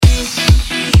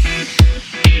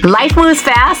Life moves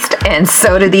fast, and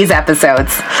so do these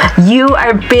episodes. You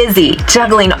are busy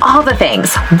juggling all the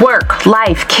things: work,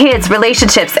 life, kids,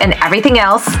 relationships, and everything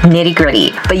else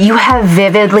nitty-gritty. But you have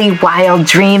vividly wild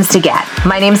dreams to get.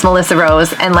 My name's Melissa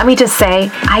Rose, and let me just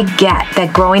say, I get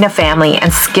that growing a family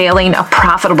and scaling a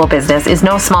profitable business is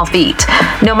no small feat,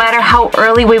 no matter how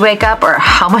early we wake up or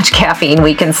how much caffeine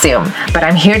we consume. But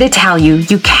I'm here to tell you,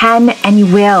 you can and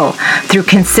you will through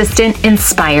consistent,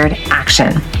 inspired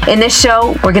action. In this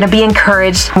show, we're going to be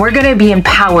encouraged, we're going to be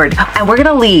empowered, and we're going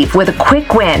to leave with a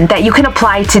quick win that you can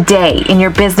apply today in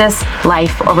your business,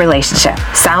 life, or relationship.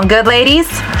 Sound good, ladies?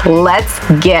 Let's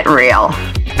get real.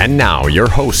 And now, your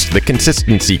host, the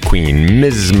consistency queen,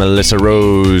 Ms. Melissa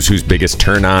Rose, whose biggest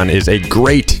turn on is a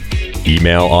great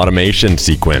email automation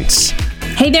sequence.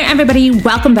 Hey there, everybody.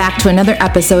 Welcome back to another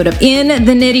episode of In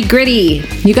the Nitty Gritty.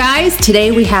 You guys,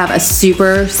 today we have a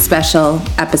super special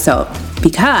episode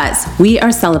because we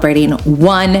are celebrating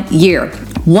 1 year.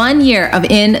 1 year of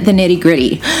In the Nitty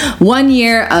Gritty. 1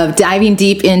 year of diving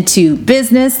deep into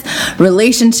business,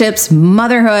 relationships,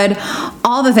 motherhood,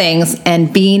 all the things,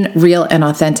 and being real and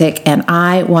authentic. And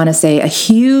I want to say a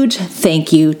huge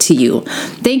thank you to you.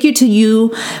 Thank you to you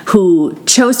who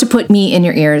chose to put me in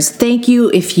your ears. Thank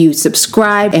you if you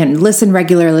subscribe and listen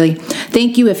regularly.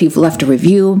 Thank you if you've left a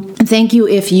review. Thank you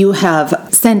if you have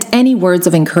sent any words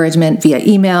of encouragement via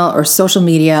email or social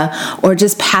media or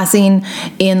just passing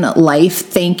in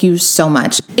life. Thank you so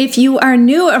much. If you are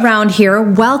new around here,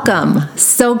 welcome.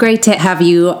 So great to have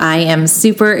you. I am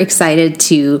super excited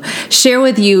to share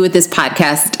with you this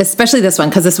podcast, especially this one,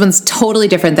 because this one's totally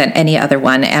different than any other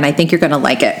one, and I think you're going to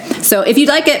like it. So if you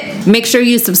like it, make sure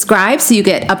you subscribe so you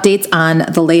get updates on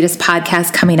the latest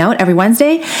podcast coming out every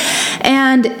Wednesday.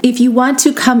 And if you want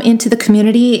to come into the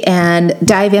community and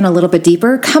dive in a little bit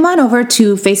deeper, come on over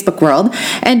to Facebook World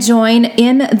and join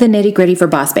In the Nitty Gritty for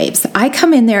Boss Babes. I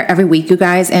come in there every week, you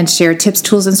guys, and share tips,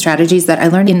 tools, and strategies that I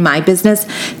learned in my business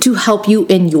to help you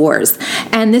in yours.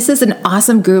 And this is an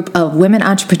awesome group of women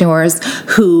entrepreneurs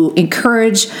who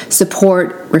encourage,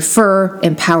 support, refer,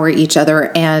 empower each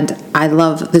other. And I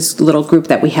love this little group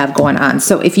that we have going on.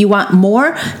 So if you want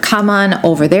more, come on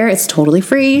over there. It's totally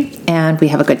free, and we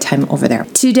have a good time over there.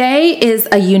 Today is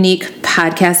a unique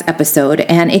podcast episode,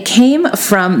 and it came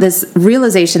from this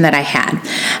realization that I had.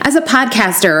 As a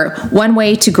podcaster, one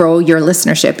way to grow your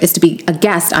listenership is to be a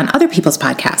guest on other people's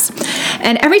podcasts.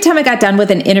 And every time I got done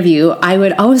with an interview, I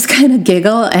would always kind of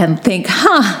giggle and think,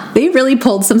 they really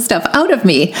pulled some stuff out of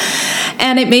me.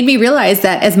 And it made me realize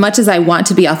that as much as I want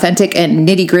to be authentic and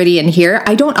nitty gritty in here,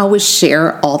 I don't always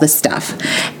share all the stuff.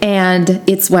 And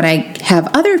it's when I have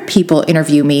other people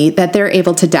interview me that they're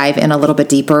able to dive in a little bit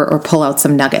deeper or pull out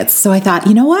some nuggets. So I thought,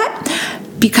 you know what?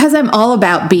 Because I'm all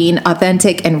about being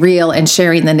authentic and real and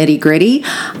sharing the nitty gritty,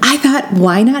 I thought,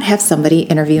 why not have somebody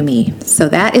interview me? So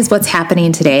that is what's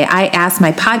happening today. I asked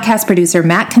my podcast producer,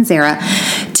 Matt Canzera,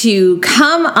 to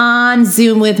come on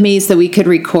Zoom with me so we could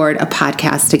record a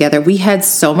podcast together. We had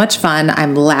so much fun.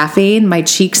 I'm laughing. My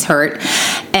cheeks hurt.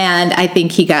 And I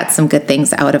think he got some good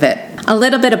things out of it. A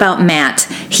little bit about Matt.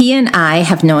 He and I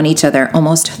have known each other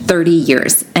almost 30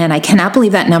 years. And I cannot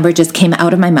believe that number just came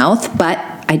out of my mouth, but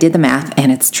I did the math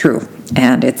and it's true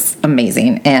and it's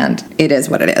amazing and it is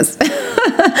what it is.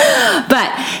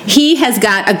 But he has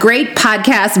got a great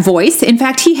podcast voice. In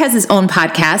fact, he has his own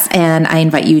podcast and I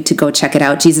invite you to go check it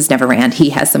out. Jesus Never Ran. He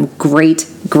has some great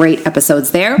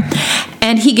episodes there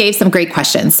and he gave some great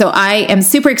questions. So I am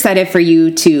super excited for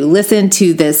you to listen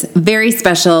to this very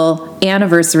special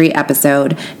anniversary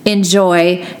episode.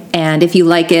 Enjoy. And if you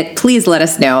like it, please let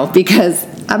us know because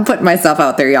I'm putting myself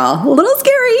out there, y'all. A little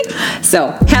scary. So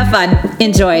have fun.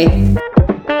 Enjoy.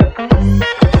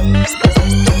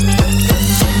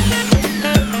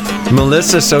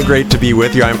 Melissa, so great to be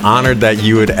with you. I'm honored that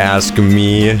you would ask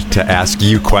me to ask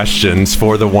you questions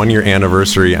for the 1 year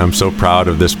anniversary. I'm so proud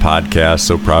of this podcast,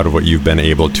 so proud of what you've been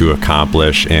able to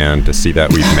accomplish, and to see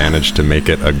that we've managed to make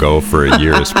it a go for a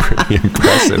year is pretty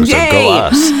impressive. So go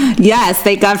us. Yes,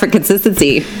 thank God for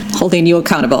consistency, holding you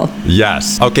accountable.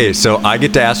 Yes. Okay, so I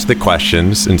get to ask the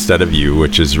questions instead of you,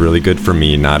 which is really good for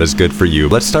me, not as good for you.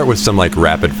 Let's start with some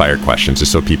rapid fire questions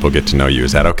just so people get to know you.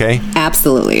 Is that okay?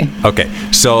 Absolutely. Okay,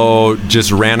 so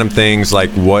just random things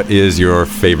like, what is your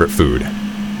favorite food?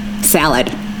 Salad.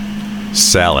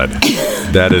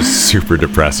 That is super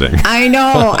depressing. I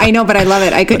know, but I love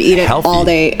it. I could eat it healthy. All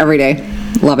day, every day.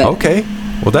 Love it. Okay.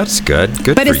 Well, that's good.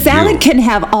 But a salad can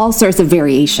have all sorts of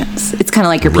variations. It's kind of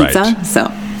like your pizza, right. So.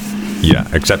 Yeah,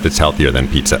 except it's healthier than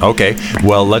pizza. Okay,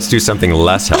 well, let's do something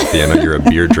less healthy. I know you're a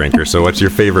beer drinker, so what's your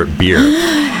favorite beer?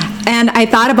 And I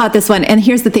thought about this one, and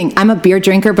here's the thing. I'm a beer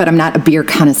drinker, but I'm not a beer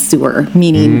connoisseur,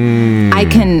 meaning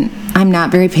I'm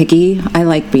not very picky. I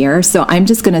like beer. So I'm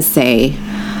just going to say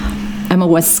I'm a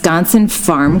Wisconsin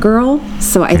farm girl.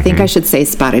 So I think I should say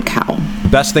Spotted Cow.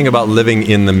 Best thing about living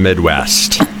in the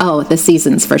Midwest? Oh, the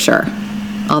seasons for sure.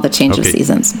 All the change of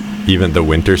seasons. Even the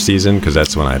winter season? Because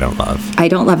that's one I don't love. I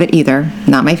don't love it either.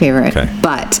 Not my favorite. Okay.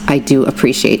 But I do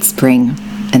appreciate spring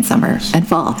and summer and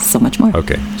fall so much more.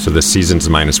 Okay, so the seasons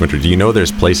minus winter. Do you know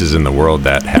there's places in the world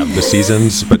that have the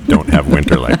seasons but don't have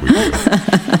winter like we do?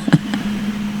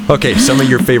 Okay, some of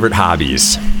your favorite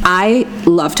hobbies. I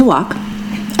love to walk.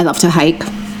 I love to hike.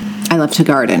 I love to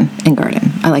garden.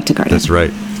 I like to garden. That's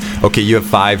right. Okay, you have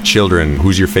 5 children.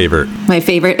 Who's your favorite? My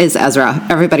favorite is Ezra.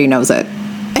 Everybody knows it.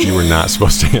 You were not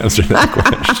supposed to answer that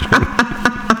question.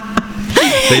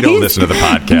 They don't listen to the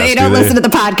podcast. They don't listen to the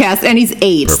podcast, and he's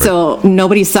 8, perfect. So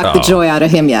nobody sucked the joy out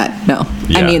of him yet. No.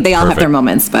 Yeah, I mean, they all have their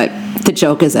moments, but the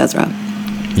joke is Ezra.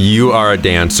 You are a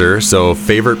dancer, so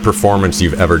favorite performance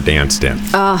you've ever danced in?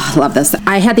 Oh, love this.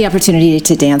 I had the opportunity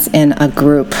to dance in a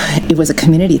group. It was a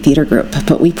community theater group,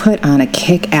 but we put on a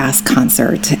kick-ass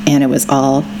concert, and it was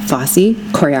all Fosse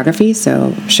choreography,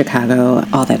 so Chicago,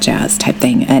 all that jazz type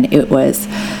thing, and it was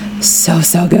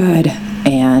so good.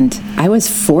 And I was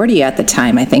 40 at the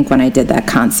time, I think, when I did that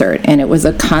concert. And it was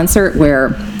a concert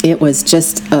where it was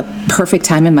just a perfect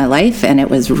time in my life. And it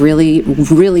was really,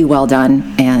 really well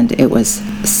done. And it was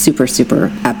super,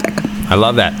 super epic. I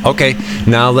love that. Okay,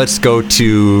 now let's go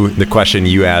to the question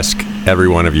you ask every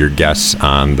one of your guests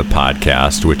on the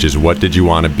podcast, which is, what did you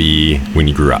want to be when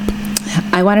you grew up?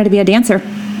 I wanted to be a dancer.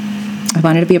 I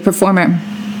wanted to be a performer.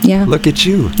 Yeah. Look at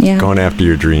you, going after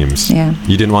your dreams. Yeah.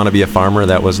 You didn't want to be a farmer?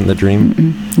 That wasn't the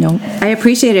dream? No. I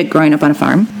appreciated growing up on a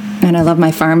farm, and I love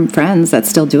my farm friends that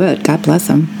still do it. God bless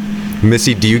them.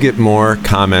 Missy, do you get more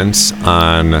comments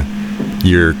on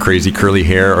your crazy curly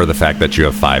hair or the fact that you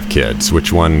have 5 kids?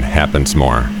 Which one happens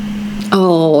more?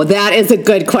 Oh, that is a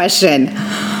good question.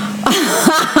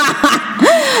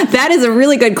 That is a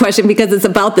really good question because it's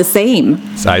about the same.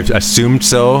 I've assumed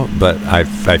so, but I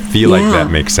feel like that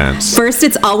makes sense. First,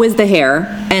 it's always the hair.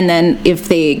 And then if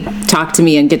they talk to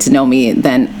me and get to know me,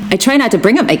 then I try not to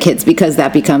bring up my kids because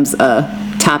that becomes a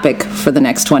topic for the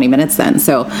next 20 minutes then.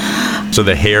 So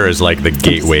the hair is like the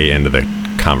gateway into the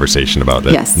conversation about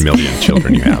the million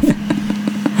children you have.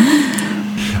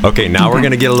 Okay, now we're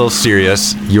going to get a little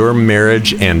serious. Your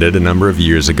marriage ended a number of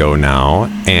years ago now,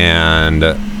 and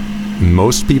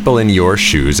most people in your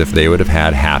shoes, if they would have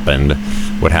had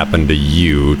what happened to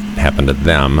you happened to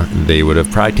them, they would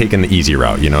have probably taken the easy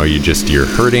route. You know, you're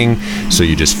hurting, so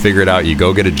you just figure it out. You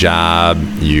go get a job,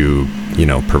 you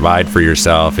provide for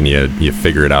yourself, and you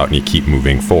figure it out, and you keep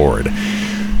moving forward.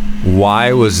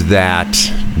 Why was that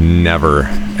never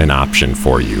an option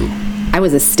for you? I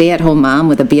was a stay-at-home mom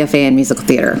with a BFA in musical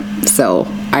theater, so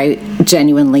I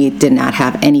genuinely did not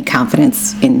have any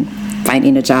confidence in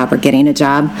finding a job or getting a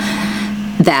job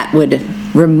that would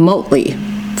remotely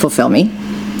fulfill me.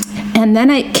 And then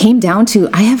it came down to,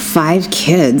 I have 5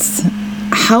 kids.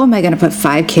 How am I going to put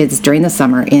 5 kids during the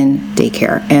summer in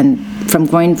daycare? And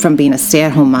going from being a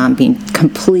stay-at-home mom, being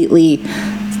completely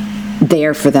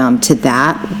there for them, to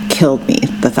that killed me,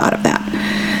 the thought of that.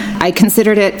 I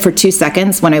considered it for 2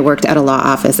 seconds when I worked at a law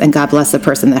office, and God bless the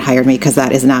person that hired me, because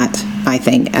that is not my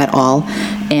thing at all.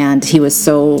 And he was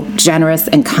so generous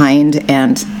and kind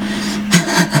and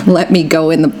let me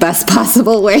go in the best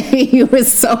possible way. He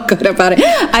was so good about it.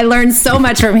 I learned so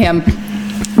much from him.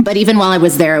 But even while I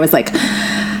was there, I was like,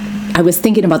 I was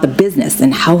thinking about the business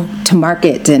and how to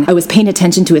market, and I was paying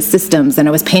attention to his systems, and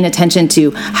I was paying attention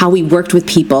to how we worked with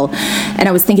people, and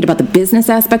I was thinking about the business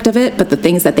aspect of it, but the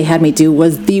things that they had me do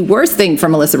was the worst thing for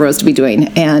Melissa Rose to be doing,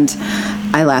 and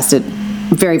I lasted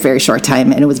a very, very short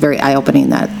time, and it was very eye-opening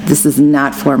that this is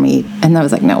not for me, and I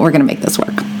was like, no, we're going to make this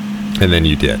work. And then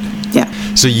you did. Yeah.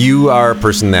 So you are a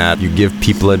person that you give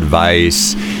people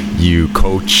advice, you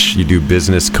coach, you do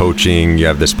business coaching, you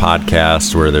have this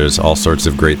podcast where there's all sorts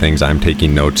of great things. I'm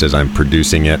taking notes as I'm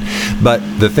producing it. But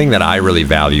the thing that I really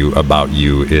value about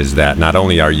you is that not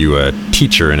only are you a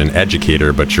teacher and an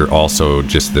educator, but you're also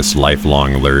just this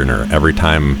lifelong learner. Every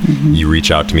time you reach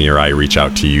out to me or I reach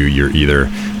out to you, you're either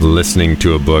listening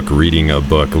to a book, reading a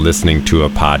book, listening to a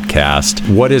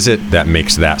podcast. What is it that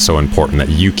makes that so important, that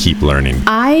you keep learning?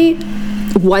 I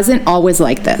wasn't always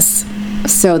like this.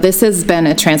 So this has been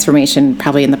a transformation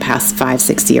probably in the past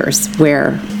 5-6 years,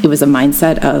 where it was a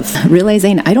mindset of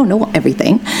realizing I don't know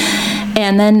everything,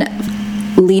 and then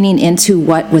leaning into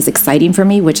what was exciting for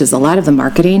me, which is a lot of the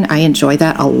marketing. I enjoy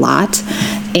that a lot,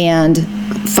 and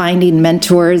finding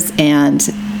mentors and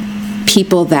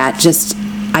people that just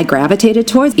I gravitated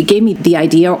towards. It gave me the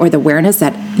idea or the awareness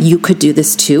that you could do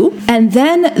this too. And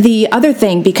then the other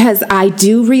thing, because I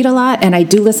do read a lot and I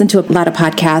do listen to a lot of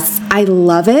podcasts, I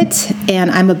love it.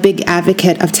 And I'm a big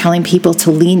advocate of telling people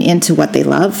to lean into what they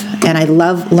love. And I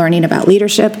love learning about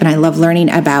leadership, and I love learning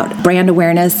about brand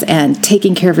awareness and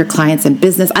taking care of your clients and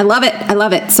business. I love it. I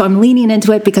love it. So I'm leaning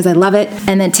into it because I love it.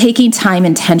 And then taking time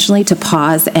intentionally to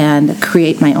pause and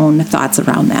create my own thoughts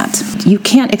around that. You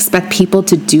can't expect people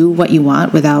to do what you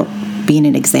want without being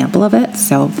an example of it.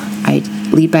 So I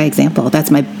lead by example.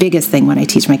 That's my biggest thing when I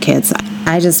teach my kids.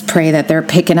 I just pray that they're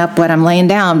picking up what I'm laying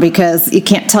down, because you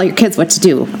can't tell your kids what to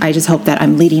do. I just hope that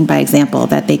I'm leading by example,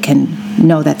 that they can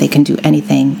know that they can do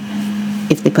anything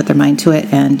if they put their mind to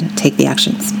it and take the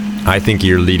actions. I think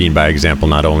you're leading by example,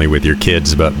 not only with your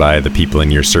kids, but by the people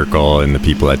in your circle and the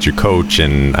people that you coach.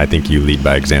 And I think you lead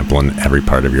by example in every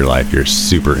part of your life. You're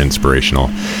super inspirational.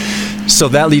 So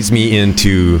that leads me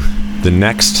into the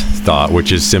next thought,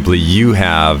 which is simply, you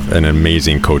have an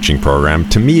amazing coaching program.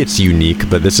 To me, it's unique,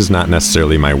 but this is not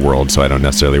necessarily my world, so I don't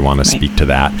necessarily want to speak to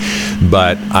that.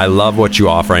 But I love what you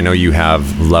offer. I know you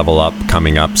have Level Up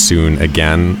coming up soon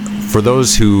again. For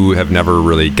those who have never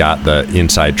really got the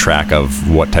inside track of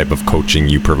what type of coaching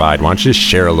you provide, why don't you just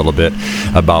share a little bit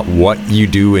about what you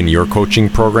do in your coaching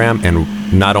program,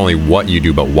 and not only what you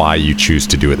do, but why you choose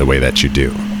to do it the way that you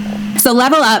do? So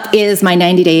Level Up is my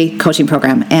 90-day coaching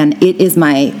program, and it is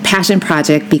my passion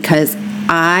project because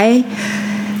I,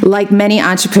 like many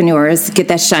entrepreneurs, get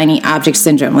that shiny object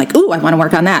syndrome. Like, ooh, I want to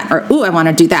work on that, or ooh, I want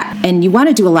to do that. And you want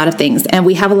to do a lot of things, and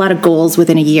we have a lot of goals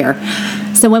within a year.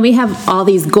 So when we have all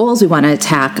these goals we want to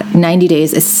attack, 90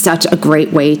 days is such a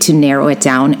great way to narrow it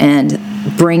down and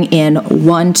bring in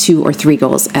 1, 2, or 3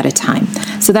 goals at a time.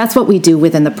 So that's what we do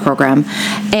within the program.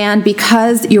 And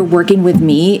because you're working with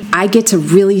me, I get to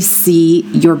really see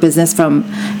your business from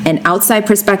an outside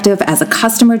perspective as a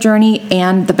customer journey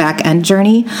and the back end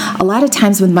journey. A lot of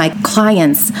times with my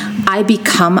clients, I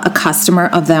become a customer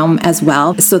of them as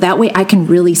well. So that way I can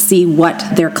really see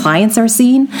what their clients are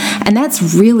seeing. And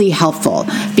that's really helpful,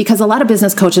 because a lot of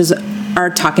business coaches are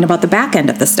talking about the back end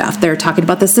of the stuff. They're talking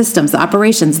about the systems, the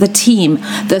operations, the team,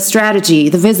 the strategy,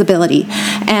 the visibility.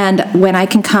 And when I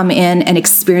can come in and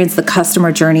experience the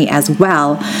customer journey as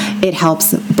well, it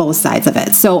helps both sides of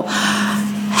it. So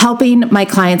helping my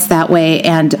clients that way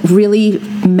and really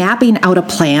mapping out a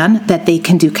plan that they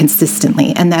can do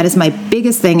consistently. And that is my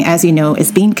biggest thing, as you know,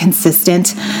 is being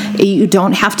consistent. You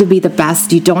don't have to be the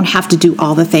best. You don't have to do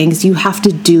all the things. You have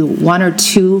to do 1 or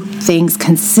 2 things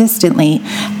consistently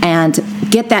and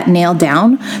get that nailed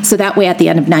down. So that way at the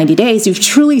end of 90 days, you've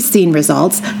truly seen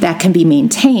results that can be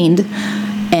maintained.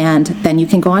 And then you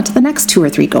can go on to the next 2 or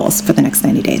 3 goals for the next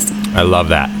 90 days. I love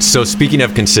that. So speaking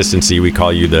of consistency, we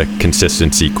call you the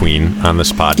consistency queen on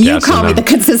this podcast. You call me the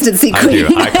consistency queen. I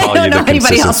do. I call you the consistency queen.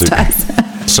 Anybody else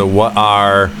does. So what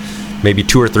are maybe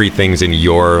 2 or 3 things in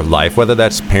your life, whether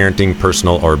that's parenting,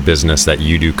 personal, or business, that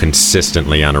you do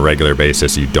consistently on a regular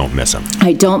basis, you don't miss them?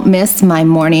 I don't miss my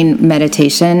morning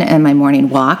meditation and my morning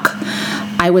walk.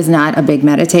 I was not a big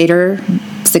meditator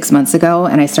 6 months ago,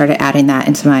 and I started adding that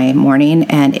into my morning,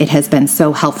 and it has been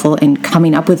so helpful in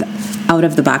coming up with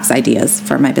out-of-the-box ideas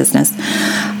for my business.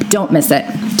 Don't miss it.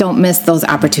 Don't miss those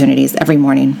opportunities every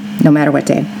morning, no matter what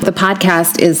day. The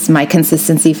podcast is my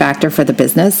consistency factor for the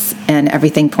business, and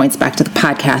everything points back to the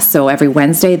podcast. So every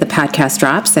Wednesday, the podcast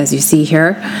drops, as you see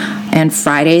here, and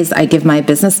Fridays, I give my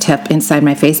business tip inside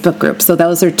my Facebook group. So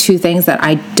those are 2 things that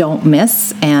I don't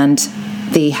miss, and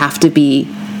they have to be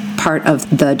part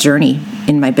of the journey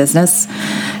in my business.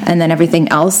 And then everything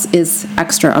else is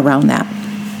extra around that.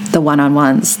 The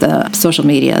one-on-ones, the social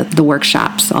media, the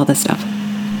workshops, all this stuff.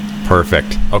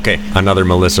 Perfect. Okay, another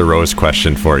Melissa Rose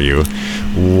question for you.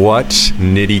 What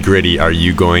nitty-gritty are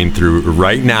you going through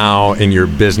right now in your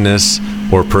business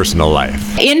or personal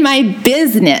life? In my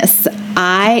business,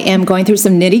 I am going through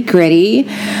some nitty-gritty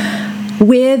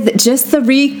with just the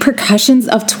repercussions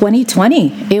of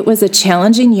 2020. It was a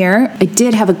challenging year. I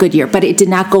did have a good year, but it did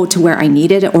not go to where I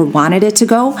needed it or wanted it to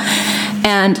go.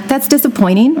 And that's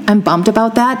disappointing. I'm bummed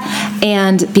about that.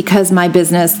 And because my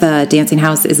business, the Dancing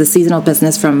House, is a seasonal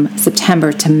business from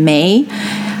September to May,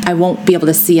 I won't be able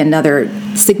to see another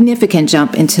significant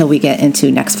jump until we get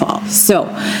into next fall. So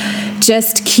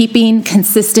just keeping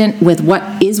consistent with what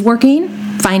is working,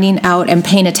 finding out and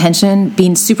paying attention,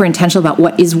 being super intentional about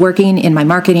what is working in my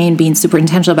marketing, being super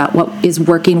intentional about what is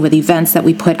working with events that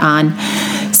we put on,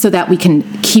 so that we can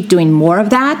keep doing more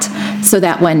of that, so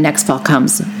that when next fall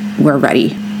comes, we're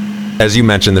ready. As you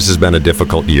mentioned, this has been a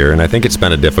difficult year, and I think it's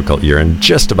been a difficult year in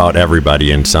just about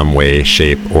everybody in some way,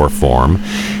 shape, or form.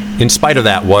 In spite of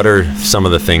that, what are some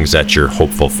of the things that you're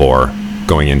hopeful for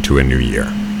going into a new year?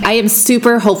 I am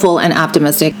super hopeful and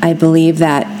optimistic. I believe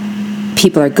that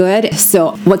people are good.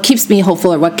 So what keeps me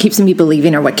hopeful, or what keeps me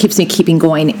believing, or what keeps me keeping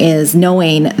going is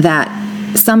knowing that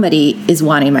somebody is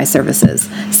wanting my services.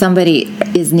 Somebody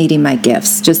is needing my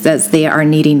gifts, just as they are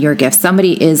needing your gifts.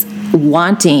 Somebody is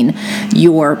wanting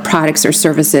your products or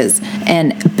services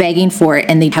and begging for it,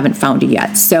 and they haven't found it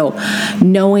yet. So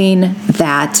knowing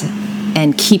that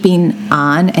and keeping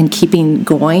on and keeping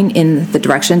going in the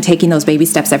direction, taking those baby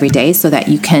steps every day so that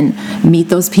you can meet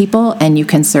those people and you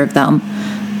can serve them.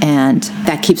 And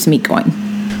that keeps me going.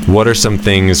 What are some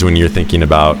things when you're thinking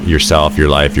about yourself, your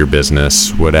life, your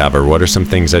business, whatever, what are some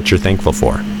things that you're thankful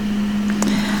for?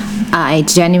 I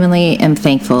genuinely am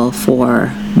thankful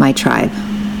for my tribe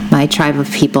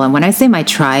of people. And when I say my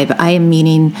tribe, I am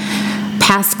meaning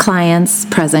past clients,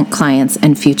 present clients,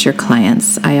 and future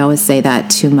clients. I always say that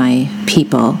to my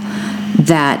people,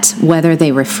 that whether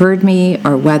they referred me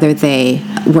or whether they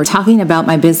were talking about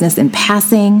my business in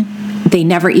passing, they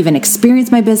never even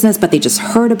experienced my business, but they just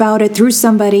heard about it through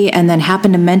somebody and then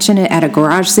happened to mention it at a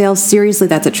garage sale. Seriously,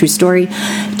 that's a true story.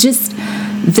 Just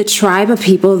the tribe of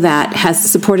people that has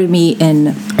supported me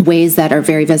in ways that are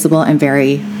very visible and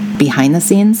very behind the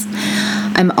scenes.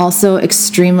 I'm also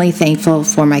extremely thankful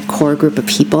for my core group of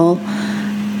people,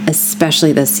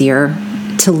 especially this year,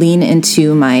 to lean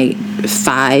into my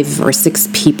 5 or 6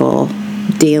 people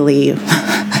daily,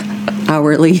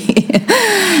 hourly,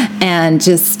 and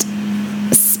just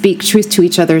speak truth to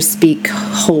each other, speak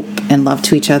hope and love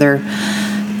to each other.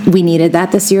 We needed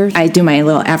that this year. I do my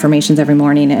little affirmations every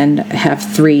morning and have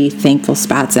 3 thankful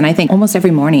spots. And I think almost every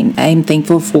morning I'm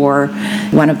thankful for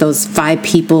one of those 5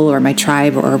 people or my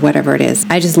tribe or whatever it is.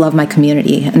 I just love my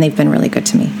community and they've been really good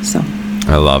to me. So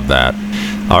I love that.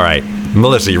 All right.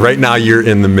 Melissa, right now you're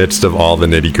in the midst of all the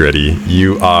nitty-gritty.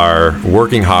 You are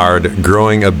working hard,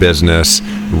 growing a business,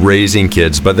 raising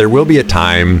kids, but there will be a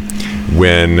time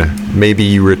when maybe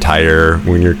you retire,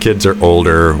 when your kids are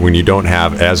older, when you don't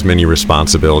have as many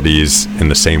responsibilities in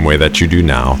the same way that you do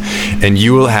now, and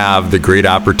you will have the great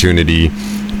opportunity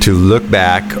to look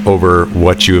back over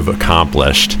what you have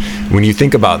accomplished. When you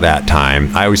think about that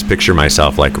time, I always picture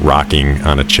myself like rocking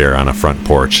on a chair on a front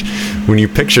porch. When you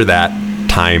picture that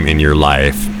time in your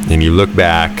life and you look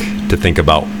back to think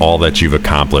about all that you've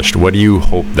accomplished, what do you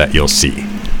hope that you'll see?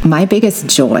 My biggest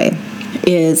joy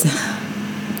is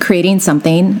creating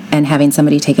something and having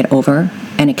somebody take it over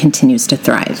and it continues to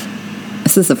thrive.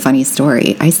 This is a funny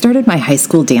story. I started my high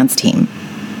school dance team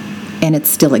and it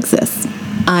still exists.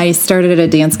 I started a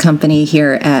dance company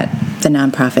here at the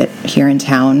nonprofit here in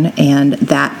town, and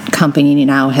that company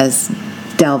now has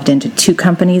delved into 2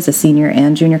 companies, a senior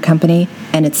and junior company,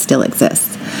 and it still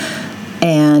exists.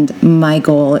 And my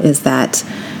goal is that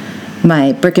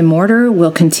my brick and mortar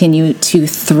will continue to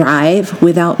thrive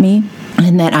without me,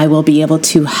 and that I will be able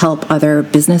to help other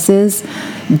businesses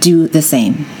do the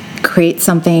same. Create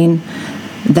something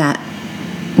that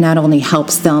not only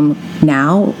helps them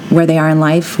now where they are in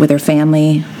life with their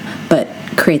family, but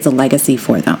creates a legacy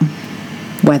for them.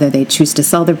 Whether they choose to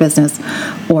sell their business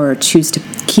or choose to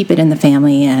keep it in the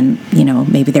family and,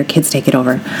 maybe their kids take it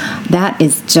over. That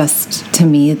is just, to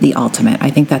me, the ultimate. I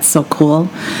think that's so cool.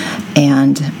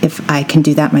 And if I can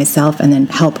do that myself and then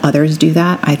help others do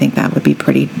that, I think that would be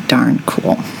pretty darn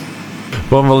cool.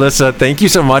 Well, Melissa, thank you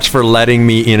so much for letting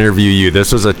me interview you.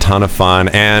 This was a ton of fun.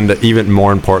 And even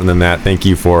more important than that, thank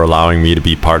you for allowing me to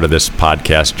be part of this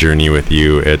podcast journey with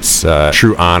you. It's a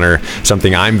true honor,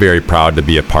 something I'm very proud to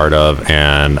be a part of.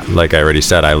 And like I already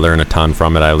said, I learn a ton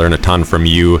from it. I learn a ton from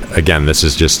you. Again, this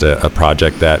is just a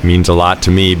project that means a lot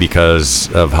to me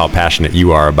because of how passionate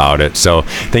you are about it. So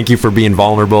thank you for being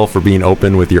vulnerable, for being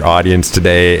open with your audience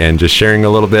today, and just sharing a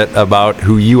little bit about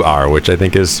who you are, which I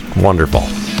think is wonderful.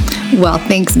 Well,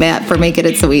 thanks, Matt, for making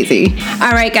it so easy.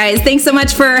 All right, guys, thanks so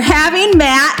much for having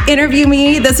Matt interview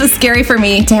me. This was scary for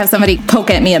me to have somebody poke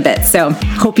at me a bit. So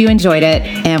hope you enjoyed it,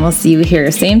 and we'll see you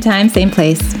here same time, same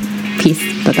place. Peace.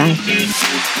 Bye-bye.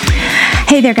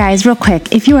 Hey there, guys, real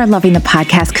quick. If you are loving the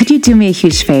podcast, could you do me a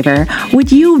huge favor?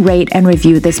 Would you rate and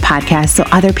review this podcast so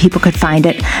other people could find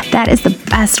it? That is the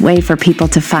best way for people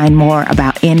to find more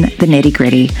about In the Nitty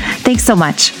Gritty. Thanks so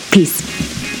much. Peace.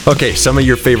 Okay, some of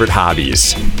your favorite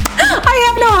hobbies. I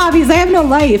have no hobbies. I have no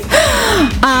life.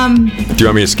 Do you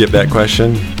want me to skip that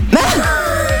question?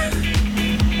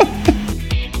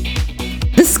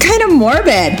 This is kind of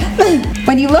morbid.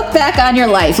 When you look back on your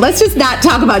life, let's just not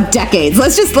talk about decades.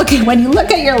 Let's just look at when you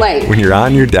look at your life. When you're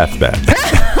on your deathbed.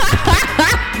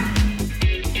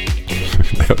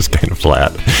 That was kind of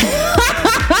flat.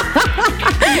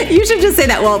 You should just say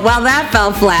that. Well, that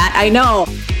fell flat. I know.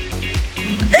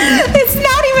 It's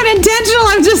not even intentional.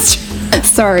 I'm just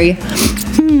Sorry.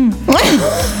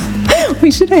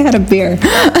 We should have had a beer.